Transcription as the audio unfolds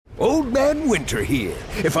Old Man Winter here.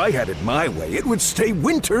 If I had it my way, it would stay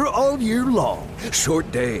winter all year long.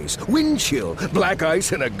 Short days, wind chill, black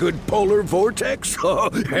ice, and a good polar vortex.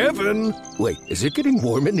 Oh, heaven. Wait, is it getting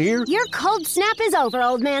warm in here? Your cold snap is over,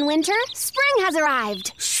 Old Man Winter. Spring has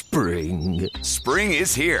arrived. Spring. Spring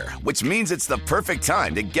is here, which means it's the perfect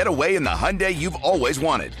time to get away in the Hyundai you've always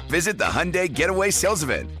wanted. Visit the Hyundai Getaway Sales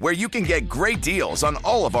Event, where you can get great deals on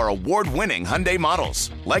all of our award-winning Hyundai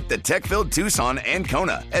models, like the tech-filled Tucson and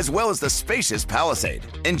Kona, as well as the spacious Palisade.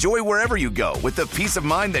 Enjoy wherever you go with the peace of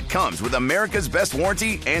mind that comes with America's best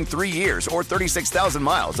warranty and 3 years or 36,000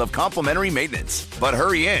 miles of complimentary maintenance. But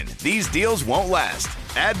hurry in, these deals won't last.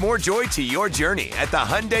 Add more joy to your journey at the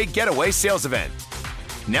Hyundai Getaway Sales Event.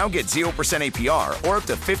 Now get 0% APR or up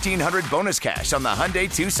to $1,500 bonus cash on the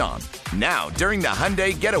Hyundai Tucson. Now, during the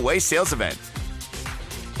Hyundai Getaway Sales Event.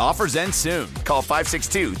 Offers end soon. Call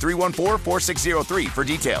 562-314-4603 for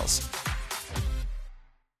details.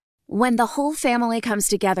 When the whole family comes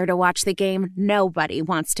together to watch the game, nobody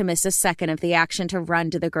wants to miss a second of the action to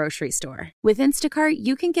run to the grocery store. With Instacart,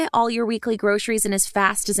 you can get all your weekly groceries in as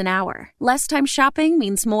fast as an hour. Less time shopping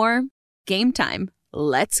means more game time.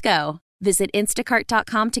 Let's go. Visit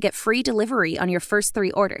instacart.com to get free delivery on your first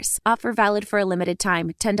 3 orders. Offer valid for a limited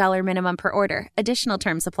time. $10 minimum per order. Additional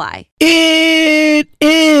terms apply. It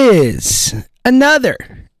is another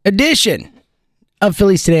edition of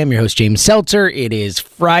Phillies Today. I'm your host, James Seltzer. It is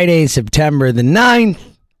Friday, September the 9th,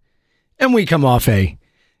 and we come off a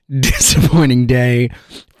disappointing day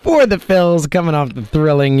for the Phils, coming off the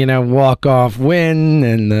thrilling, walk-off win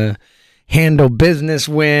and the handle business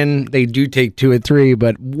win. They do take 2 of 3,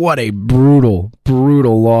 but what a brutal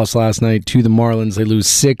loss last night to the Marlins. They lose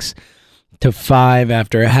 6-5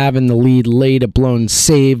 after having the lead late, a blown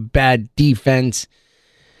save, bad defense,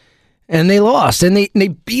 and they lost. And they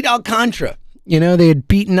beat Alcantara. They had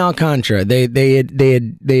beaten Alcantara. They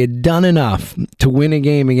had done enough to win a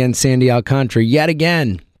game against Sandy Alcantara yet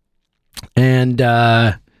again, and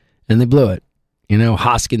they blew it.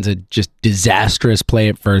 Hoskins a just disastrous play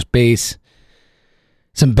at first base,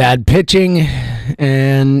 some bad pitching,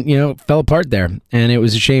 and fell apart there. And it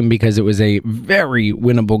was a shame because it was a very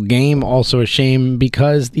winnable game. Also a shame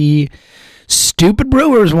because the stupid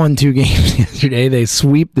Brewers won 2 games yesterday. They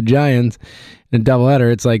sweep the Giants in a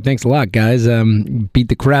doubleheader. It's like, thanks a lot, guys. Beat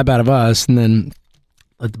the crap out of us, and then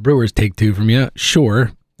let the Brewers take 2 from you.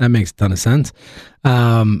 Sure, that makes a ton of sense.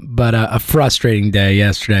 But a frustrating day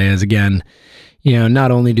yesterday, as again,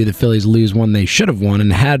 not only do the Phillies lose one they should have won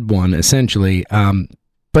and had won, essentially,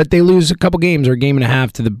 but they lose a couple games or a game and a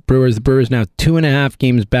half to the Brewers. The Brewers now 2.5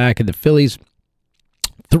 games back of the Phillies,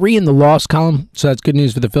 3 in the loss column, so that's good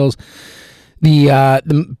news for the Phils. The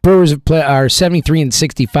Brewers are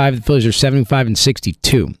 73-65. The Phillies are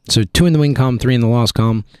 75-62. So 2 in the win column, 3 in the loss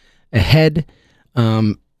column ahead.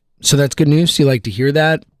 So that's good news. You like to hear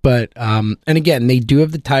that. But and again, they do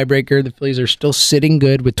have the tiebreaker. The Phillies are still sitting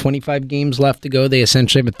good with 25 games left to go. They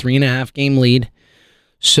essentially have a 3.5 game lead.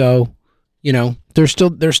 So they're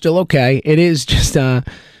still okay. It is just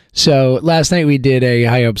so last night we did a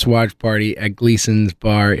High Hopes watch party at Gleason's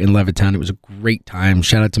Bar in Levittown. It was a great time.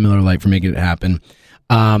 Shout out to Miller Lite for making it happen.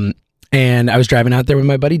 And I was driving out there with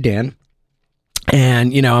my buddy Dan.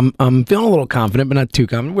 And, I'm feeling a little confident, but not too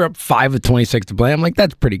confident. We're up 5 of 26 to play. I'm like,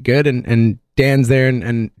 that's pretty good. And Dan's there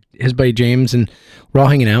and his buddy James, and we're all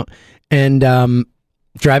hanging out and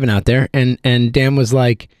driving out there. And Dan was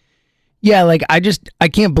like, yeah, like, I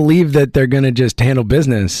can't believe that they're going to just handle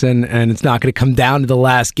business and it's not going to come down to the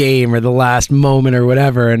last game or the last moment or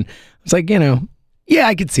whatever. And I was like, yeah,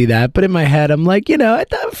 I could see that. But in my head, I'm like, I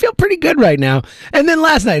feel pretty good right now. And then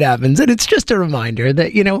last night happens, and it's just a reminder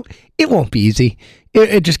that, it won't be easy.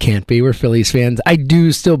 It just can't be. We're Phillies fans. I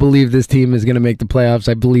do still believe this team is going to make the playoffs.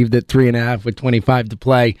 I believe that 3.5 with 25 to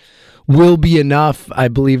play will be enough. I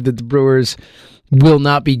believe that the Brewers will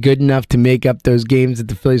not be good enough to make up those games, that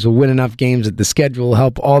the Phillies will win enough games, that the schedule will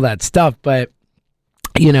help, all that stuff. But,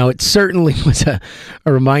 it certainly was a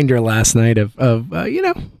reminder last night of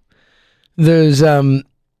those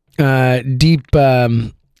deep,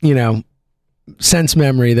 sense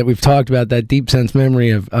memory that we've talked about, that deep sense memory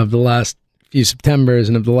of the last few Septembers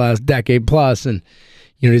and of the last decade plus. And,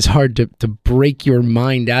 it's hard to break your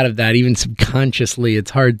mind out of that, even subconsciously.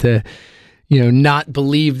 It's hard to, not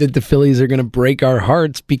believe that the Phillies are going to break our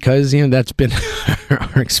hearts because, that's been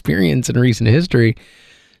our experience in recent history.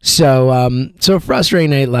 So frustrating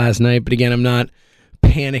night last night, but again, I'm not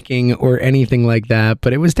panicking or anything like that,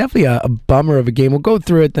 but it was definitely a bummer of a game. We'll go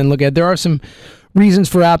through it, then look at, there are some reasons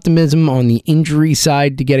for optimism on the injury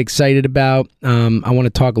side to get excited about. I want to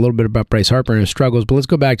talk a little bit about Bryce Harper and his struggles, but let's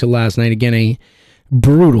go back to last night. Again, a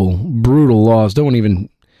brutal loss. Don't even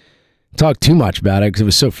talk too much about it because it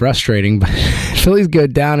was so frustrating. But Phillies go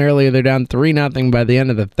down earlier. They're down 3-0 by the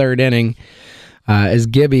end of the third inning. As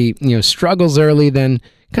Gibby, struggles early, then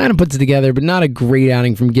kind of puts it together, but not a great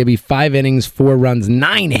outing from Gibby. 5 innings, 4 runs,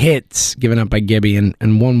 9 hits given up by Gibby, and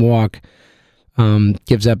 1 walk.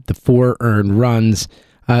 Gives up the 4 earned runs.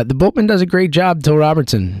 The bullpen does a great job till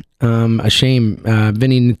Robertson. A shame.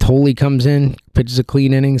 Vinny Natoli comes in, pitches a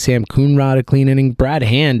clean inning. Sam Coonrod a clean inning. Brad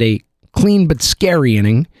Hand a clean but scary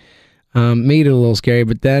inning. Made it a little scary,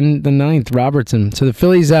 but then the 9th, Robertson. So the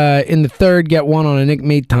Phillies in the 3rd get one on a Nick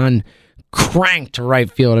Maton crank to right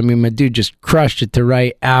field. I mean, my dude just crushed it to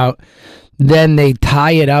right out. Then they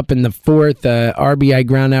tie it up in the 4th. RBI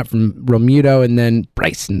ground out from Romuto, and then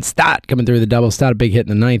Bryson Stott coming through the double. Stott a big hit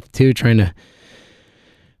in the 9th, too, trying to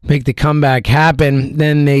make the comeback happen.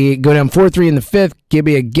 Then they go down 4-3 in the 5th.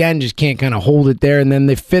 Gibby again just can't kind of hold it there. And then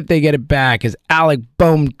the 5th, they get it back as Alec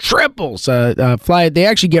Bohm triples. Fly. They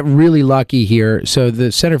actually get really lucky here. So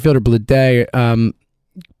the center fielder, Blade,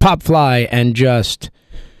 pop fly and just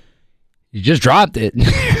dropped it.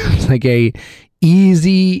 It's like a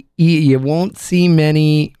easy, you won't see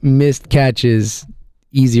many missed catches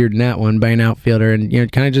easier than that one by an outfielder.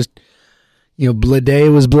 And, kind of just, Blade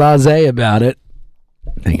was blasé about it.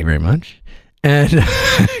 Thank you very much. And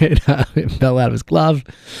it fell out of his glove.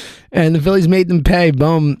 And the Phillies made them pay.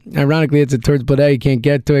 Boom. Ironically, hits it towards Blade. He can't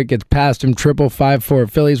get to it. Gets past him. 5-4.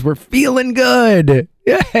 Phillies, we're feeling good.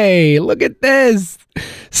 Hey, look at this.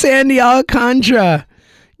 Sandy Alcantara.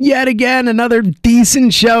 Yet again, another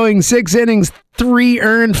decent showing. 6 innings, 3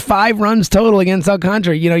 earned, 5 runs total against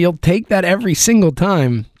Alcantara. You'll take that every single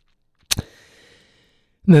time.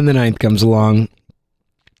 And then the 9th comes along.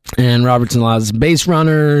 And Robertson allows base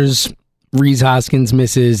runners. Rhys Hoskins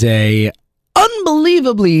misses a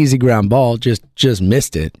unbelievably easy ground ball. Just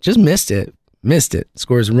missed it. Missed it.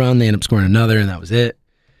 Scores a run. They end up scoring another, and that was it.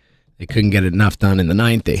 They couldn't get enough done in the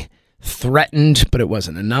 9th. They threatened, but it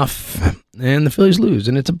wasn't enough. And the Phillies lose,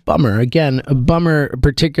 and it's a bummer. Again, a bummer,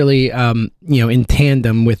 particularly in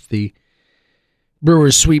tandem with the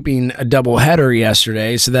Brewers sweeping a doubleheader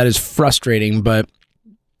yesterday. So that is frustrating, but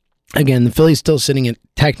again, the Phillies still sitting at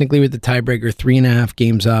technically with the tiebreaker, 3.5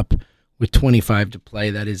 games up with 25 to play.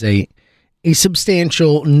 That is a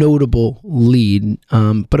substantial, notable lead.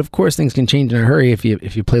 But of course, things can change in a hurry if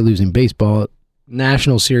you play losing baseball.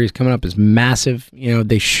 National Series coming up is massive.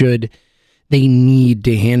 They need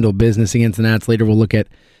to handle business against the Nats. Later, we'll look at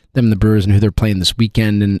them, the Brewers, and who they're playing this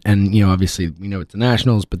weekend. And obviously, we know it's the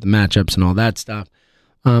Nationals, but the matchups and all that stuff.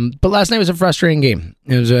 But last night was a frustrating game.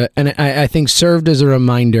 It was and I think served as a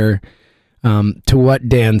reminder to what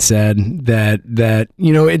Dan said that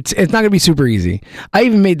it's not going to be super easy. I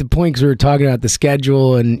even made the point because we were talking about the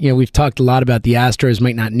schedule, and we've talked a lot about the Astros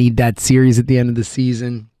might not need that series at the end of the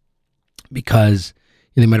season because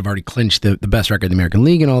they might have already clinched the best record in the American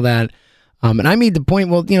League and all that. And I made the point,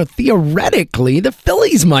 well, theoretically, the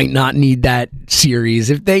Phillies might not need that series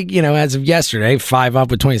if they, as of yesterday, 5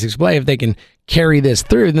 up with 26 play. If they can carry this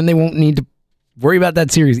through, then they won't need to worry about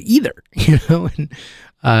that series either.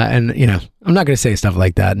 And I'm not going to say stuff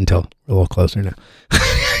like that until we're a little closer now,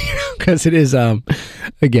 because it is.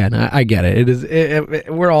 Again, I get it. It is.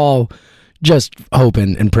 We're all just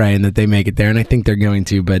hoping and praying that they make it there, and I think they're going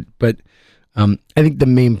to. But I think the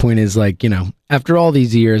main point is after all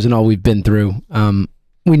these years and all we've been through,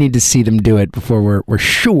 we need to see them do it before we're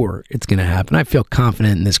sure it's going to happen. I feel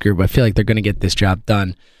confident in this group. I feel like they're going to get this job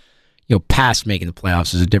done. Past making the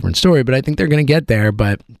playoffs is a different story, but I think they're going to get there.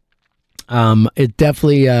 But it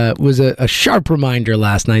definitely was a sharp reminder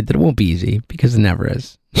last night that it won't be easy, because it never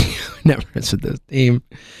is. Never is with this team.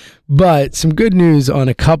 But some good news on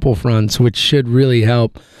a couple fronts, which should really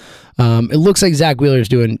help. It looks like Zach Wheeler's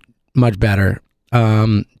doing much better.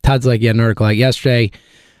 Todd Zlecki had an article out yesterday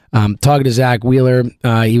talking to Zach Wheeler.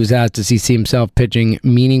 He was asked, does he see himself pitching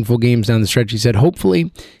meaningful games down the stretch? He said,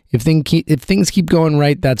 hopefully, if things keep going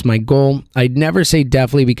right, that's my goal. I'd never say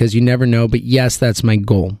definitely, because you never know, but yes, that's my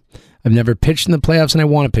goal. I've never pitched in the playoffs, and I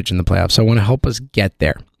want to pitch in the playoffs, so I want to help us get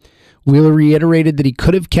there. Wheeler reiterated that he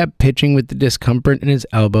could have kept pitching with the discomfort in his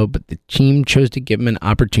elbow, but the team chose to give him an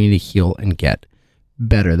opportunity to heal and get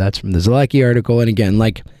better. That's from the Zlecki article. And again,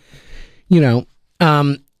 you don't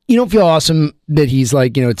feel awesome that he's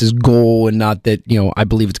it's his goal and not that, I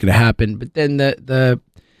believe it's going to happen. But then the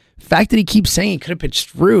fact that he keeps saying he could have pitched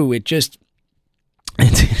through, it's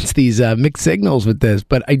these mixed signals with this.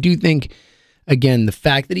 But I do think, again, the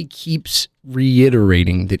fact that he keeps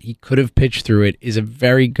reiterating that he could have pitched through it is a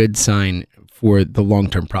very good sign for the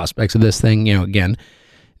long-term prospects of this thing. Again,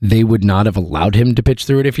 they would not have allowed him to pitch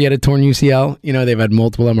through it if he had a torn UCL. They've had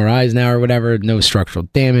multiple MRIs now or whatever, no structural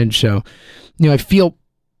damage. So, I feel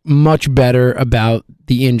much better about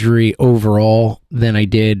the injury overall than I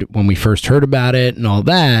did when we first heard about it and all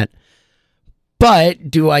that. But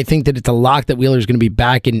do I think that it's a lock that Wheeler's going to be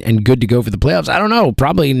back and good to go for the playoffs? I don't know.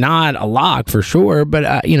 Probably not a lock for sure,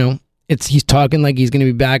 but he's talking like he's going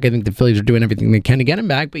to be back. I think the Phillies are doing everything they can to get him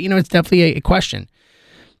back, but it's definitely a question.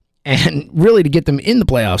 And really to get them in the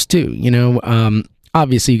playoffs too.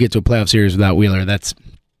 Obviously you get to a playoff series without Wheeler. That's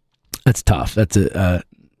tough. That's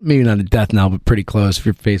maybe not a death knell, but pretty close. If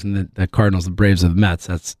you're facing the Cardinals, the Braves, or the Mets,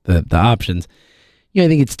 that's the options. I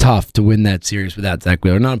think it's tough to win that series without Zach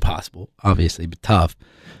Wheeler. Not impossible, obviously, but tough.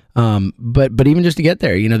 But even just to get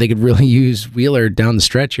there, they could really use Wheeler down the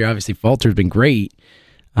stretch here. Obviously, Falter's been great,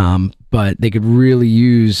 but they could really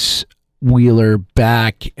use Wheeler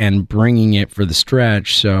back and bringing it for the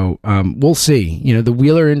stretch. So we'll see. The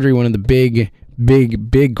Wheeler injury, one of the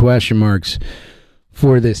big question marks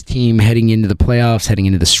for this team heading into the playoffs, heading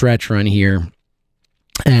into the stretch run here,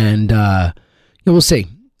 and we'll see.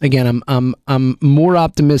 Again, I'm more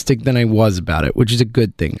optimistic than I was about it, which is a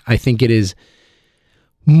good thing. I think it is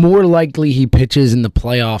more likely he pitches in the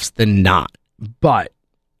playoffs than not. But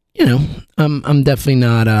I'm definitely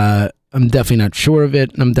not. I'm definitely not sure of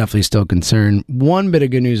it, and I'm definitely still concerned. One bit of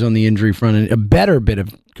good news on the injury front, and a better bit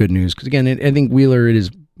of good news, because again, I think Wheeler, it is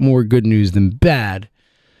more good news than bad.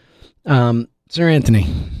 Sir Anthony,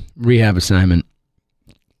 rehab assignment,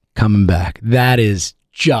 coming back. That is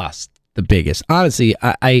just the biggest. Honestly,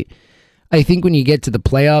 I think when you get to the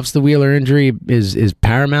playoffs, the Wheeler injury is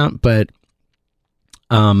paramount, but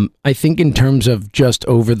I think in terms of just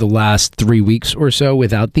over the last 3 weeks or so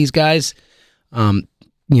without these guys, the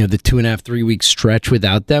 2.5-3 week stretch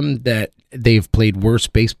without them that they've played worse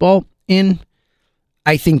baseball in,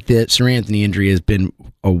 I think that Sir Anthony injury has been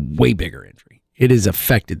a way bigger injury. It has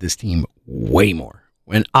affected this team way more.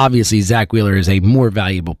 And obviously Zach Wheeler is a more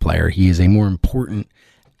valuable player. He is a more important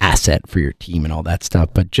asset for your team and all that stuff.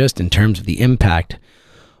 But just in terms of the impact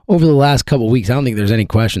over the last couple of weeks, I don't think there's any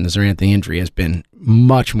question the Sir Anthony injury has been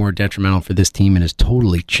much more detrimental for this team and has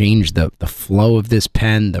totally changed the flow of this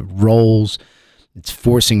pen, the roles. It's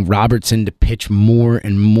forcing Robertson to pitch more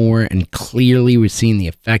and more, and clearly we're seeing the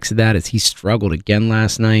effects of that as he struggled again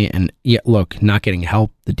last night. And yeah, look, not getting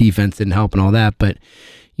help, the defense didn't help and all that, but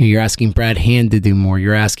you're asking Brad Hand to do more.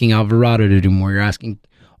 You're asking Alvarado to do more. You're asking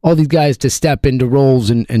all these guys to step into roles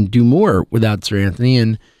and do more without Sir Anthony.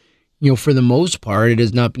 And, for the most part, it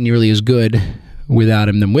has not been nearly as good without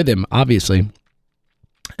him than with him, obviously.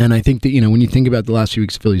 And I think that, when you think about the last few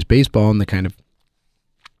weeks of Phillies baseball and the kind of,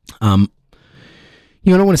 I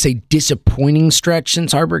don't want to say disappointing stretch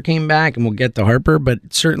since Harper came back, and we'll get to Harper, but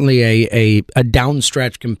certainly a down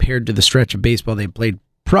stretch compared to the stretch of baseball they played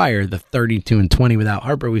prior, the 32-20 without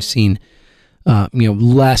Harper. We've seen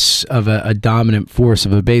less of a dominant force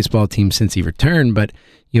of a baseball team since he returned, but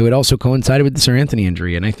it also coincided with the Sir Anthony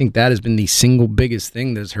injury, and I think that has been the single biggest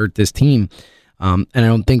thing that's hurt this team. And I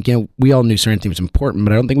don't think we all knew Sir Anthony was important,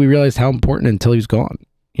 but I don't think we realized how important until he was gone.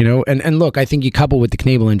 And look, I think you couple with the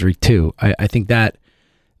Knebel injury too. I think that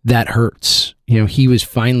hurts. He was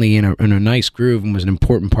finally in a nice groove and was an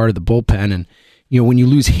important part of the bullpen, and when you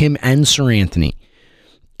lose him and Sir Anthony,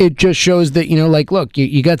 it just shows that, look,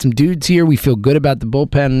 you got some dudes here. We feel good about the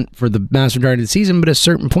bullpen for the vast majority of the season, but at a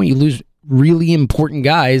certain point, you lose really important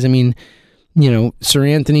guys. I mean, Sir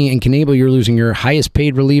Anthony and Knebel, you're losing your highest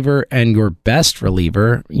paid reliever and your best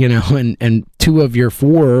reliever, and two of your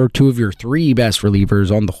three best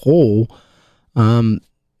relievers on the whole.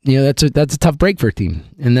 That's a tough break for a team,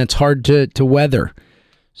 and that's hard to weather.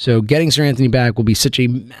 So getting Sir Anthony back will be such a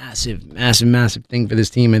massive thing for this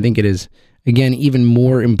team. I think it is, again, even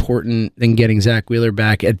more important than getting Zach Wheeler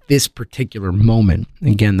back at this particular moment.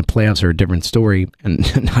 Again, the playoffs are a different story, and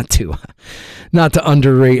not to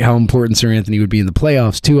underrate how important Sir Anthony would be in the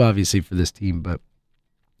playoffs too, obviously, for this team, but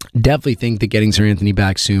definitely think that getting Sir Anthony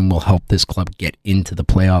back soon will help this club get into the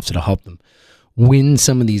playoffs. It'll help them win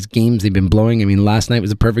some of these games they've been blowing. I mean, last night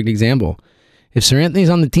was a perfect example. If Sir Anthony's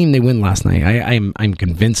on the team, they win last night. I'm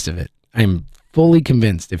convinced of it. I'm fully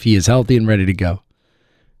convinced if he is healthy and ready to go.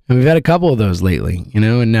 And we've had a couple of those lately,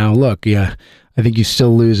 and now look, I think you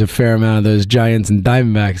still lose a fair amount of those Giants and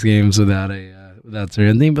Diamondbacks games without Sir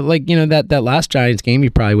Anthony. But that last Giants game,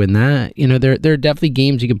 you probably win that. There are definitely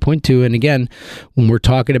games you can point to. And again, when we're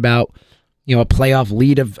talking about a playoff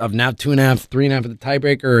lead of now 2.5, 3.5 of the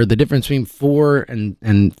tiebreaker, or the difference between 4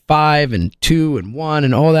 and 5 and 2 and 1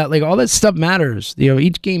 and all that, all that stuff matters.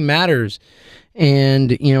 Each game matters.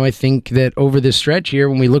 And, I think that over this stretch here,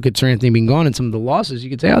 when we look at Sir Anthony being gone and some of the losses, you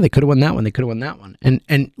could say, oh, they could have won that one. They could have won that one.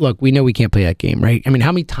 And look, we know we can't play that game, right? I mean,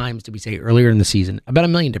 how many times did we say earlier in the season about a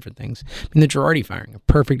million different things? I mean, the Girardi firing, a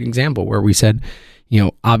perfect example where we said,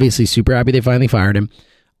 Obviously super happy they finally fired him.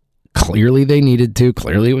 Clearly they needed to.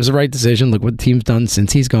 Clearly it was the right decision. Look what the team's done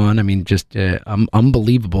since he's gone. I mean, just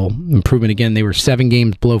unbelievable improvement. Again, they were 7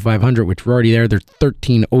 games below 500, which were already there. They're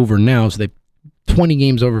 13 over now, so they've 20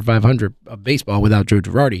 games over 500 of baseball without Joe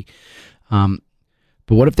Girardi. But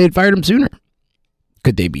what if they had fired him sooner?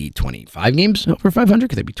 Could they be 25 games over 500?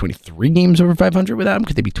 Could they be 23 games over 500 without him?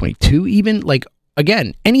 Could they be 22 even?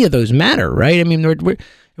 Again, any of those matter, right? I mean, if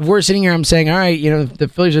we're sitting here, I'm saying, all right, the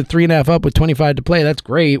Phillies are 3.5 up with 25 to play. That's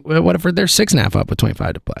great. What if they're 6.5 up with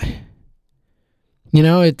 25 to play?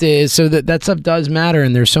 It is, so that stuff does matter,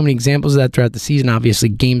 and there's so many examples of that throughout the season. Obviously,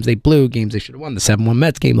 games they blew, games they should have won, the 7-1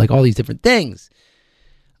 Mets game, all these different things.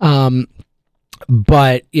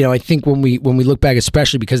 But I think when we look back,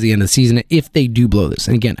 especially because of the end of the season, if they do blow this,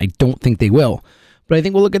 and again, I don't think they will, but I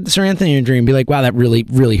think we'll look at the Sir Anthony injury and be like, wow, that really,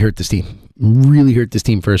 really hurt this team. Really hurt this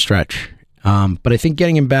team for a stretch. But I think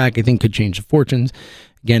getting him back, I think, could change the fortunes.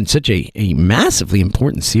 Again, such a massively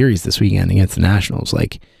important series this weekend against the Nationals.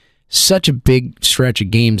 Such a big stretch of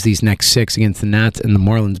games these next 6 against the Nats and the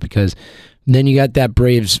Marlins, because then you got that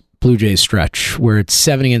Braves-Blue Jays stretch where it's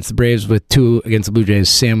 7 against the Braves with 2 against the Blue Jays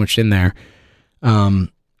sandwiched in there.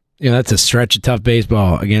 That's a stretch of tough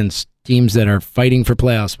baseball against teams that are fighting for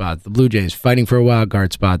playoff spots. The Blue Jays fighting for a wild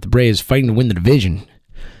card spot. The Braves fighting to win the division.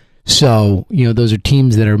 So, those are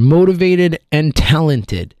teams that are motivated and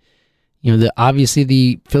talented. Obviously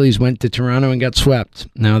the Phillies went to Toronto and got swept.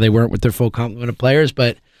 Now, they weren't with their full complement of players,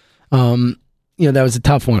 but, that was a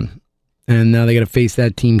tough one. And now they got to face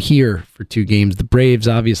that team here for 2 games. The Braves,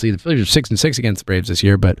 obviously, the Phillies are 6-6 against the Braves this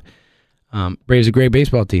year, but Braves are a great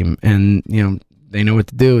baseball team, and, they know what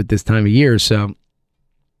to do at this time of year. So,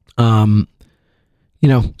 so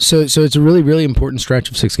it's a really, really important stretch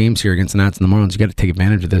of 6 games here against the Nats and the Marlins. You got to take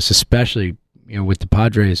advantage of this, especially, with the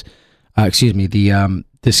Padres, the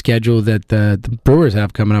schedule that the Brewers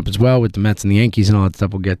have coming up as well with the Mets and the Yankees and all that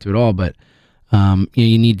stuff. We'll get to it all, but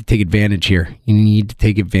you need to take advantage here. You need to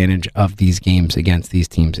take advantage of these games against these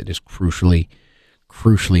teams. It is crucially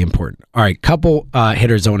important. All right, couple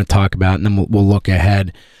hitters I want to talk about, and then we'll look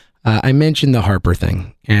ahead. I mentioned the Harper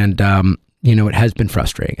thing, and it has been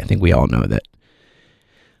frustrating. I think we all know that.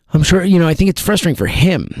 I'm sure, I think it's frustrating for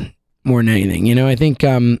him more than anything. I think,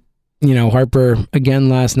 Harper, again,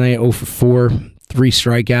 last night, 0 for 4, 3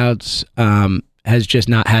 strikeouts, has just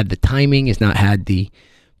not had the timing, has not had the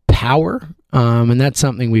power, and that's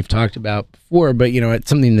something we've talked about before, but, it's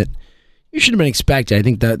something that you should have been expecting. I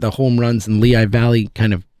think that the home runs in Lehigh Valley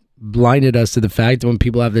kind of blinded us to the fact that when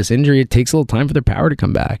people have this injury, it takes a little time for their power to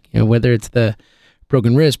come back. Whether it's the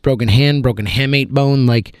broken wrist, broken hand, broken hamate bone,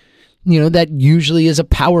 that usually is a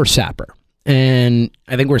power sapper. And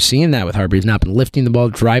I think we're seeing that with Harper. He's not been lifting the ball,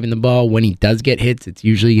 driving the ball. When he does get hits, it's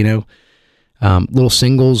usually, little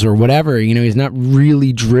singles or whatever. He's not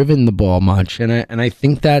really driven the ball much. And I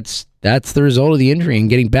think that's the result of the injury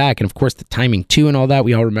and getting back. And of course, the timing too and all that.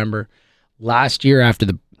 We all remember last year after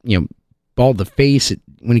the, ball to the face,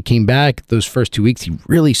 when he came back, those first 2 weeks, he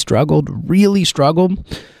really struggled.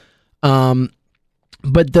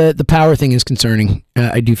 But the power thing is concerning.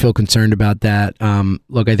 I do feel concerned about that.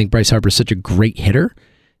 Look, I think Bryce Harper is such a great hitter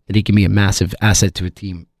that he can be a massive asset to a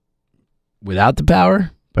team without the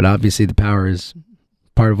power. But obviously, the power is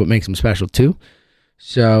part of what makes him special too.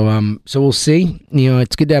 So we'll see.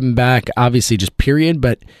 It's good to have him back. Obviously, just period.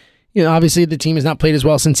 But obviously, the team has not played as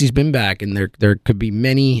well since he's been back, and there could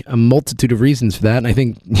be a multitude of reasons for that. And I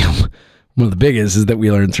think one of the biggest is that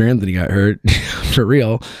Wheeler and Sir Anthony got hurt for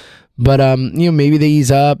real. But, maybe they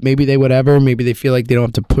ease up, maybe they whatever, maybe they feel like they don't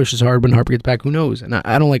have to push as hard when Harper gets back. Who knows? And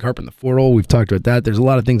I don't like Harper in the 4-hole. We've talked about that. There's a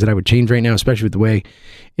lot of things that I would change right now, especially with the way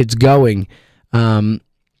it's going.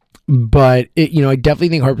 But, I definitely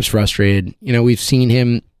think Harper's frustrated. We've seen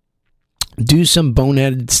him do some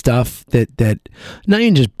boneheaded stuff that not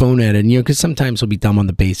even just boneheaded, because sometimes he'll be dumb on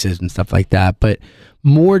the bases and stuff like that, but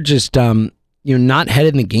more just, not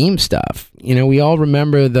headed in the game stuff. We all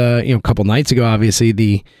remember a couple nights ago, obviously,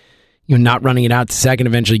 the not running it out to second,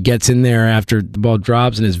 eventually gets in there after the ball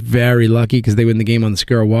drops and is very lucky because they win the game on the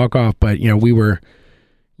Segura walk-off. But, we were,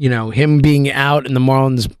 him being out and the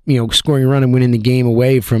Marlins, scoring a run and winning the game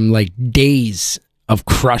away from days of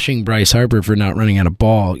crushing Bryce Harper for not running out a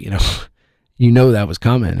ball, that was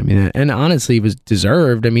coming. I mean, and honestly, it was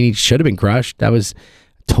deserved. I mean, he should have been crushed. That was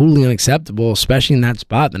totally unacceptable, especially in that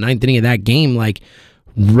spot. The 9th inning of that game,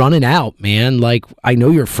 run it out, man. I know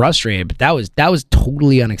you're frustrated, but that was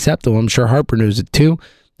totally unacceptable. I'm sure Harper knows it too.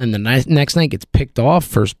 And the next night gets picked off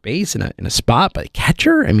first base in a spot by the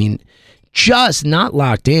catcher. I mean, just not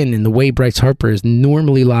locked in the way Bryce Harper is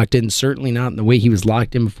normally locked in. Certainly not in the way he was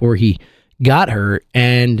locked in before he got hurt.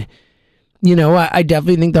 And I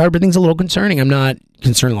definitely think the Harper thing's a little concerning. I'm not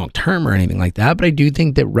concerned long term or anything like that, but I do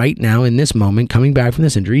think that right now in this moment, coming back from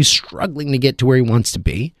this injury, he's struggling to get to where he wants to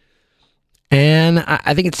be. And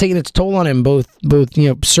I think it's taking its toll on him, both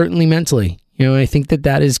certainly mentally. I think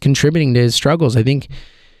that is contributing to his struggles. I think,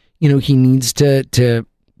 he needs to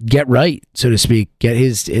get right, so to speak, get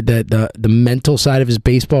the mental side of his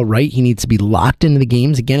baseball right. He needs to be locked into the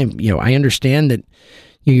games. Again, I understand that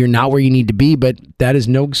you're not where you need to be, but that is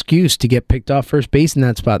no excuse to get picked off first base in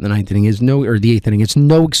that spot in the ninth inning. Or the eighth inning. It's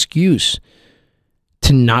no excuse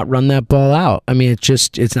to not run that ball out. I mean,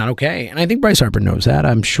 it's not okay. And I think Bryce Harper knows that.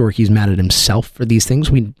 I'm sure he's mad at himself for these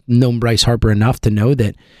things. We've known Bryce Harper enough to know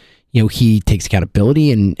that, he takes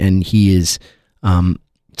accountability and he is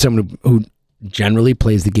someone who generally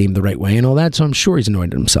plays the game the right way and all that. So I'm sure he's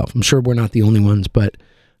annoyed at himself. I'm sure we're not the only ones, but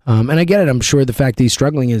and I get it. I'm sure the fact that he's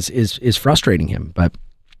struggling is frustrating him, but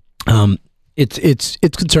it's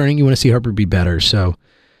concerning. You want to see Harper be better. So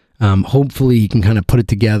hopefully he can kind of put it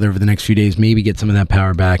together over the next few days, maybe get some of that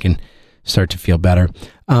power back and start to feel better.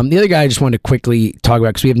 The other guy I just wanted to quickly talk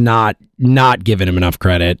about, because we have not given him enough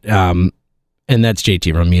credit, and that's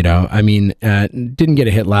JT Realmuto. I mean, didn't get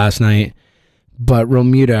a hit last night, but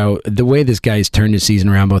Realmuto, the way this guy's turned his season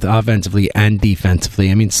around, both offensively and defensively,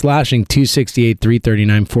 I mean, slashing 268,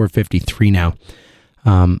 339, 453 now.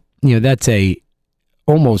 That's a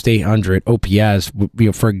almost 800 OPS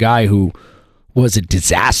for a guy who was a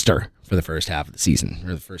disaster for the first half of the season,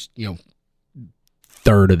 or the first,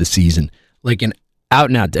 third of the season. Like an out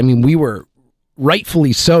and out. I mean, we were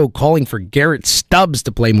rightfully so calling for Garrett Stubbs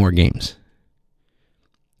to play more games.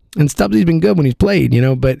 And Stubbs has been good when he's played,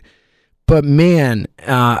 but man,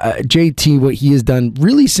 JT, what he has done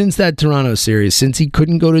really since that Toronto series, since he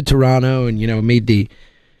couldn't go to Toronto and, made the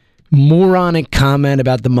moronic comment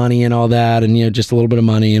about the money and all that, and, just a little bit of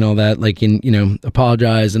money and all that,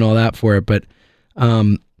 apologize and all that for it. But,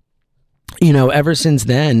 ever since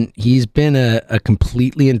then, he's been a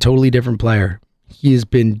completely and totally different player. He has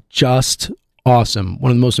been just awesome.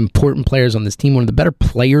 One of the most important players on this team, one of the better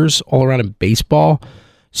players all around in baseball.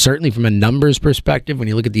 Certainly from a numbers perspective, when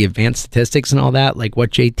you look at the advanced statistics and all that, like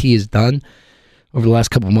what JT has done over the last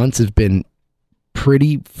couple of months has been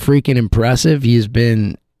pretty freaking impressive. He has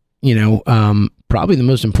been, probably the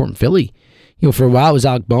most important Philly. For a while it was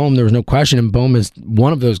Alec Boehm. There was no question, and Boehm is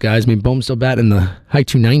one of those guys. I mean, Boehm's still batting in the high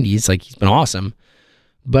 290s. Like, he's been awesome.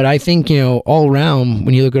 But I think, all around,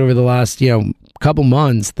 when you look over the last, couple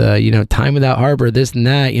months, the, time without Harper, this and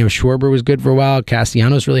that, Schwarber was good for a while.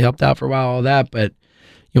 Castellanos really helped out for a while, all that. But,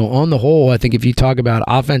 on the whole, I think if you talk about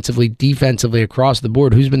offensively, defensively, across the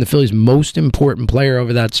board, who's been the Phillies' most important player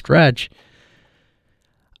over that stretch,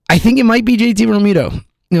 I think it might be JT Realmuto.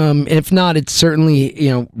 If not, it's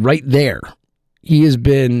certainly, right there. He has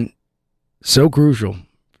been so crucial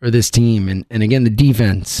for this team. And again, the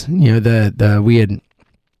defense, we had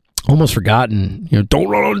almost forgotten, don't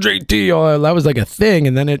run on JT. Oh, that was like a thing.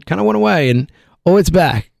 And then it kind of went away. And, it's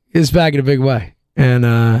back. It's back in a big way.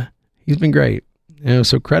 And he's been great.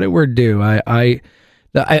 So credit where due. I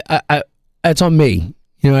that's on me.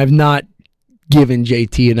 I've not given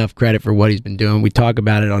JT enough credit for what he's been doing. We talk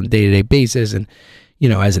about it on a day-to-day basis and,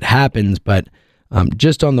 as it happens. But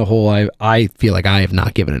just on the whole, I feel like I have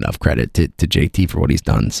not given enough credit to JT for what he's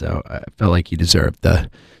done. So I felt like he deserved the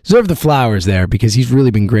flowers there, because he's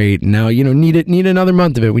really been great. And now, need another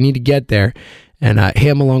month of it. We need to get there. And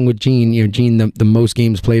him along with Gene, Gene, the most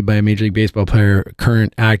games played by a Major League Baseball player,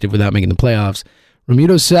 current active without making the playoffs.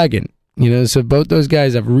 Realmuto's second. So both those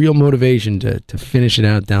guys have real motivation to finish it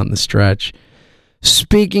out down the stretch.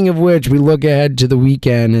 Speaking of which, we look ahead to the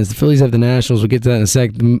weekend as the Phillies have the Nationals. We'll get to that in a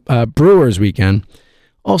sec. Brewers weekend,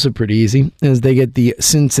 also pretty easy, as they get the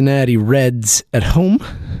Cincinnati Reds at home.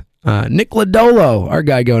 Nick Lodolo, our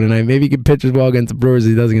guy, going tonight. Maybe he can pitch as well against the Brewers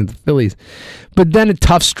as he does against the Phillies. But then a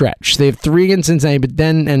tough stretch. They have 3 against Cincinnati, but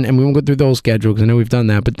then, and we won't go through the whole schedule because I know we've done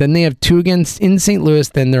that, but then they have 2 against in St. Louis.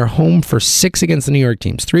 Then they're home for 6 against the New York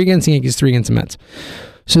teams. 3 against the Yankees, 3 against the Mets.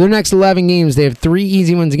 So their next 11 games, they have 3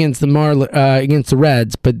 easy ones against the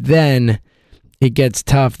Reds, but then it gets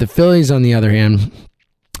tough. The Phillies, on the other hand,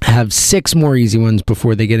 have 6 more easy ones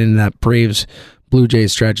before they get into that Braves Blue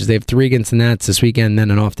Jays stretches. They have 3 against the Nats this weekend,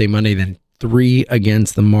 then an off day Monday, then 3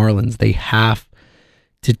 against the Marlins. They have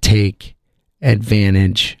to take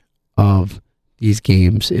advantage of these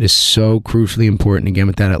games. It is so crucially important. Again,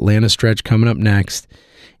 with that Atlanta stretch coming up next,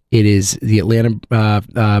 it is the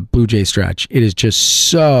Atlanta Blue Jays stretch. It is just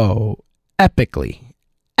so epically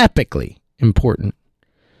important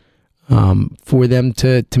for them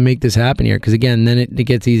to make this happen here. Because again, then it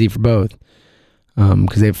gets easy for both.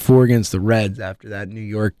 because they have 4 against the Reds after that New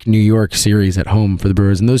York series at home for the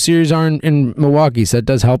Brewers. And those series are in Milwaukee, so it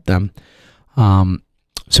does help them.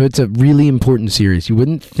 So it's a really important series. You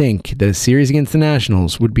wouldn't think that a series against the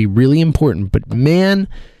Nationals would be really important, but man,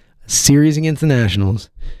 a series against the Nationals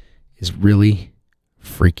is really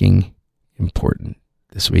freaking important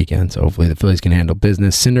this weekend. So hopefully the Phillies can handle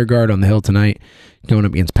business. Syndergaard on the hill tonight, going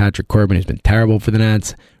up against Patrick Corbin, who's been terrible for the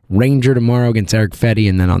Nats. Ranger tomorrow against Eric Fetty,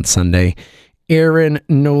 and then on Sunday, Aaron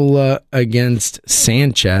Nola against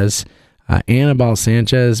Sanchez. Anibal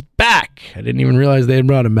Sanchez back. I didn't even realize they had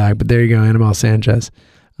brought him back, but there you go, Anibal Sanchez.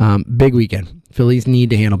 Big weekend. Phillies need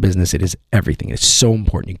to handle business. It is everything. It's so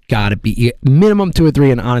important. You got to be minimum 2 or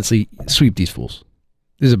 3, and honestly, sweep these fools.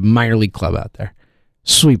 There's a minor league club out there.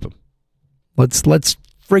 Sweep them. Let's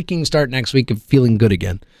freaking start next week of feeling good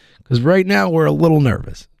again, because right now we're a little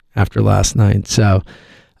nervous after last night. So,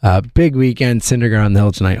 big weekend. Syndergaard on the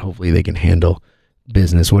hill tonight. Hopefully they can handle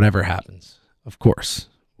business, whatever happens. Of course,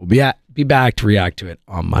 we'll be back to react to it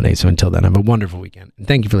on Monday. So until then, have a wonderful weekend. And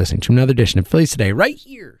thank you for listening to another edition of Phillies Today right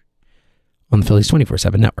here on the Phillies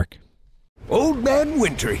 24/7 Network. Old Man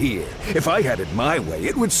Winter here. If I had it my way,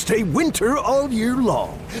 it would stay winter all year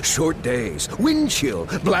long. Short days, wind chill,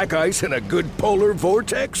 black ice, and a good polar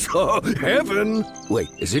vortex. Oh, heaven. Wait,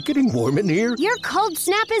 is it getting warm in here? Your cold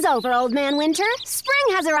snap is over, Old Man Winter.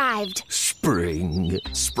 Spring has arrived. Spring.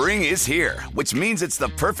 Spring is here, which means it's the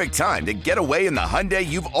perfect time to get away in the Hyundai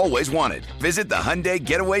you've always wanted. Visit the Hyundai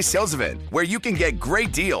Getaway Sales Event, where you can get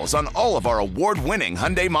great deals on all of our award-winning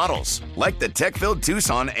Hyundai models, like the tech-filled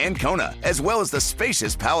Tucson and Kona, as well as the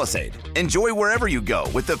spacious Palisade. Enjoy wherever you go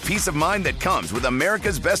with the peace of mind that comes with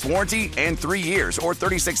America's best warranty and 3 years or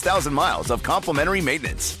 36,000 miles of complimentary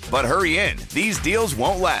maintenance. But hurry in, these deals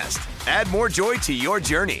won't last. Add more joy to your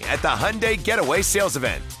journey at the Hyundai Getaway Sales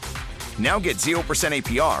Event. Now get 0%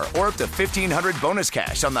 APR or up to $1,500 bonus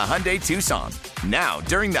cash on the Hyundai Tucson. Now,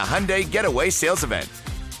 during the Hyundai Getaway Sales Event.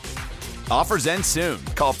 Offers end soon.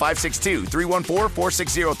 Call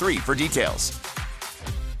 562-314-4603 for details.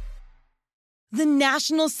 The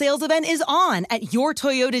national sales event is on at your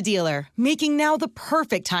Toyota dealer, making now the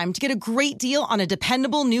perfect time to get a great deal on a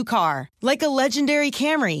dependable new car. Like a legendary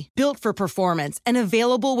Camry, built for performance and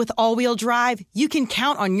available with all-wheel drive, you can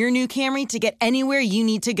count on your new Camry to get anywhere you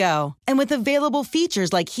need to go. And with available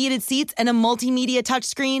features like heated seats and a multimedia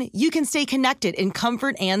touchscreen, you can stay connected in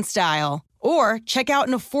comfort and style. Or check out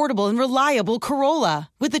an affordable and reliable Corolla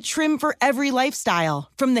with a trim for every lifestyle.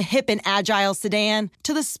 From the hip and agile sedan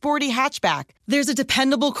to the sporty hatchback, there's a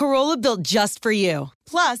dependable Corolla built just for you.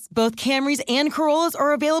 Plus, both Camrys and Corollas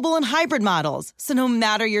are available in hybrid models, so no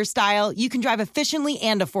matter your style, you can drive efficiently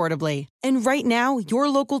and affordably. And right now, your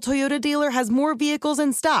local Toyota dealer has more vehicles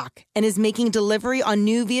in stock and is making delivery on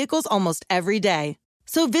new vehicles almost every day.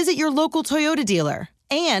 So visit your local Toyota dealer.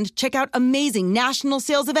 And check out amazing national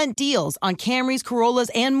sales event deals on Camrys,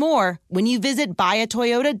 Corollas, and more when you visit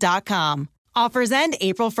buyatoyota.com. Offers end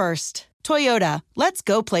April 1st. Toyota, let's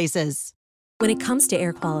go places. When it comes to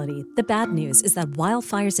air quality, the bad news is that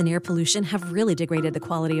wildfires and air pollution have really degraded the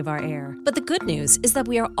quality of our air. But the good news is that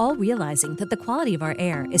we are all realizing that the quality of our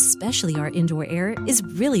air, especially our indoor air, is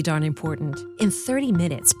really darn important. In 30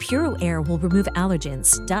 minutes, Puro Air will remove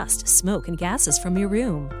allergens, dust, smoke, and gases from your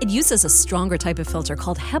room. It uses a stronger type of filter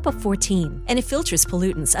called HEPA 14, and it filters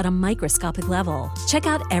pollutants at a microscopic level. Check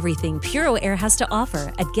out everything Puro Air has to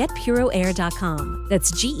offer at getpuroair.com.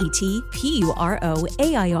 That's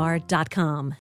GETPUROAIR.com.